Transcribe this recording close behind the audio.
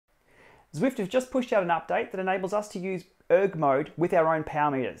Zwift have just pushed out an update that enables us to use ERG mode with our own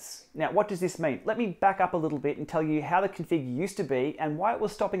power meters. Now, what does this mean? Let me back up a little bit and tell you how the config used to be and why it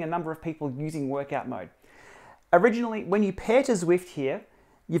was stopping a number of people using workout mode. Originally, when you pair to Zwift here,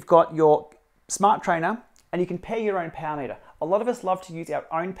 you've got your Smart Trainer and you can pair your own power meter. A lot of us love to use our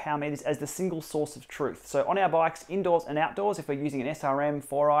own power meters as the single source of truth. So on our bikes, indoors and outdoors, if we're using an SRM,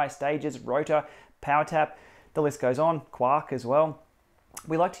 4i, Stages, Rotor, Power Tap, the list goes on, Quark as well.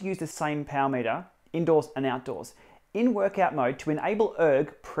 We like to use the same power meter indoors and outdoors. In workout mode, to enable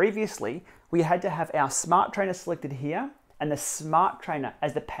ERG, previously we had to have our Smart Trainer selected here and the Smart Trainer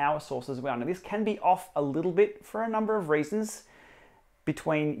as the power source as well. Now this can be off a little bit for a number of reasons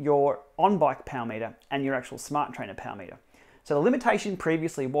between your on-bike power meter and your actual Smart Trainer power meter. So the limitation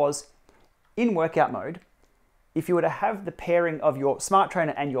previously was in workout mode, if you were to have the pairing of your Smart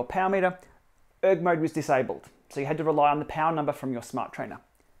Trainer and your power meter, ERG mode was disabled. So you had to rely on the power number from your Smart Trainer.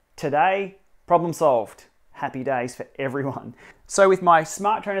 Today, problem solved. Happy days for everyone. So with my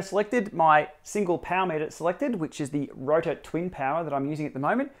Smart Trainer selected, my single power meter selected, which is the Rotor Twin Power that I'm using at the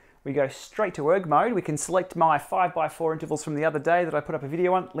moment, we go straight to ERG mode. We can select my 5x4 intervals from the other day that I put up a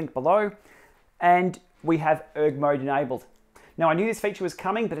video on, link below, and we have ERG mode enabled. Now I knew this feature was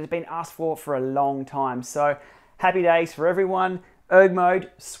coming, but it had been asked for a long time. So happy days for everyone. ERG mode,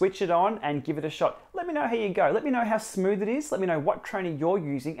 switch it on and give it a shot. Let me know how you go. Let me know how smooth it is. Let me know what trainer you're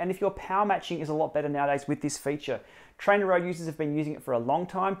using and if your power matching is a lot better nowadays with this feature. Trainer Road users have been using it for a long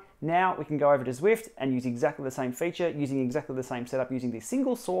time. Now we can go over to Zwift and use exactly the same feature, using exactly the same setup, using the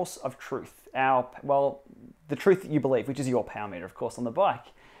single source of truth. The truth that you believe, which is your power meter, of course, on the bike.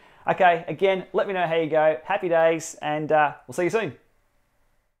 Okay, again, let me know how you go. Happy days, and we'll see you soon.